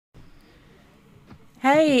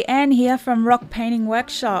Hey, Anne here from Rock Painting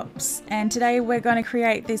Workshops, and today we're going to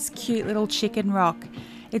create this cute little chicken rock.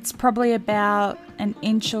 It's probably about an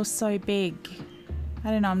inch or so big. I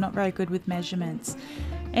don't know, I'm not very good with measurements.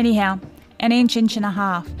 Anyhow, an inch and a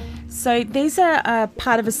half. So these are a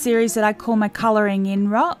part of a series that I call my colouring in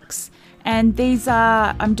rocks, and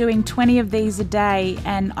I'm doing 20 of these a day,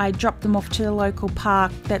 and I drop them off to the local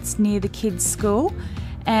park that's near the kids' school,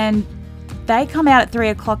 and they come out at 3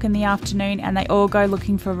 o'clock in the afternoon and they all go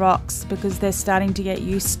looking for rocks because they're starting to get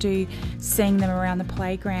used to seeing them around the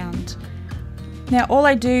playground. Now all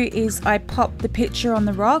I do is I pop the picture on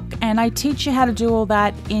the rock, and I teach you how to do all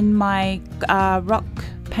that in my rock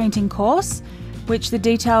painting course, which the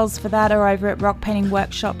details for that are over at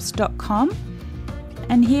rockpaintingworkshops.com.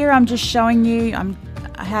 And here I'm just showing you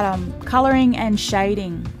how I'm colouring and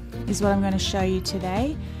shading is what I'm going to show you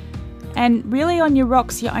today. And really on your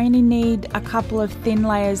rocks you only need a couple of thin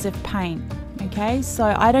layers of paint, okay?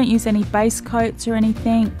 So I don't use any base coats or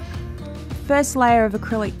anything. First layer of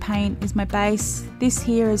acrylic paint is my base. This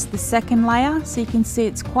here is the second layer, so you can see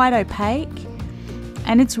it's quite opaque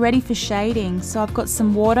and it's ready for shading. So I've got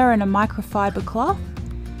some water and a microfiber cloth.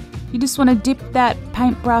 You just want to dip that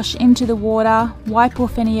paintbrush into the water, wipe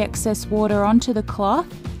off any excess water onto the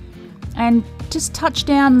cloth, and just touch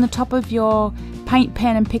down on the top of your paint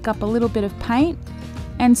pen and pick up a little bit of paint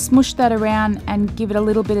and smush that around and give it a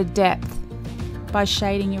little bit of depth by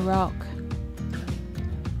shading your rock.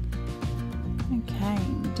 Okay,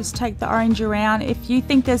 just take the orange around. If you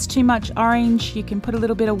think there's too much orange, you can put a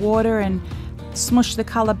little bit of water and smush the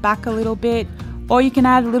colour back a little bit, or you can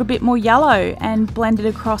add a little bit more yellow and blend it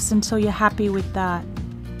across until you're happy with that.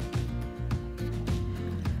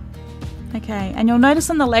 Okay, and you'll notice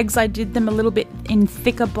on the legs I did them a little bit in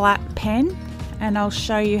thicker black pen, and I'll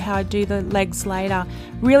show you how I do the legs later.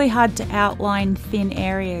 Really hard to outline thin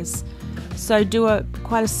areas, so do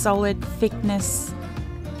quite a solid thickness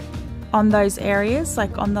on those areas,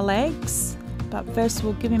 like on the legs. But first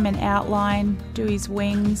we'll give him an outline, do his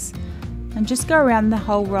wings, and just go around the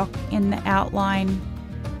whole rock in the outline.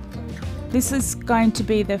 This is going to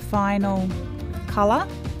be the final colour,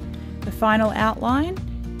 the final outline.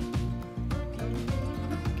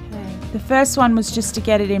 The first one was just to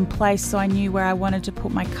get it in place so I knew where I wanted to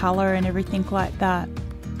put my colour and everything like that.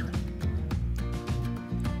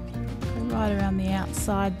 Go right around the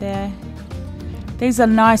outside there. These are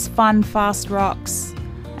nice, fun, fast rocks,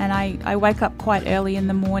 and I wake up quite early in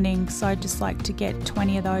the morning, so I just like to get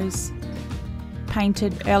 20 of those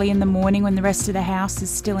painted early in the morning when the rest of the house is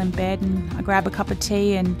still in bed, and I grab a cup of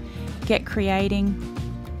tea and get creating.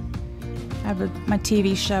 I have my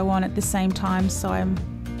TV show on at the same time, so I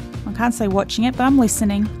can't say watching it, but I'm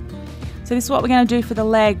listening. So this is what we're going to do for the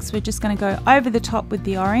legs. We're just going to go over the top with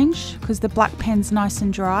the orange because the black pen's nice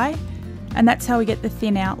and dry, and that's how we get the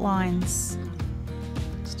thin outlines.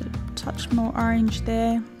 Just a touch more orange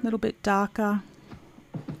there, a little bit darker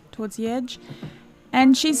towards the edge.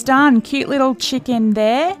 And she's done. Cute little chicken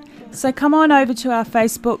there. So come on over to our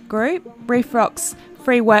Facebook group, Reef Rocks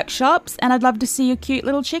Free Workshops, and I'd love to see your cute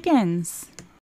little chickens.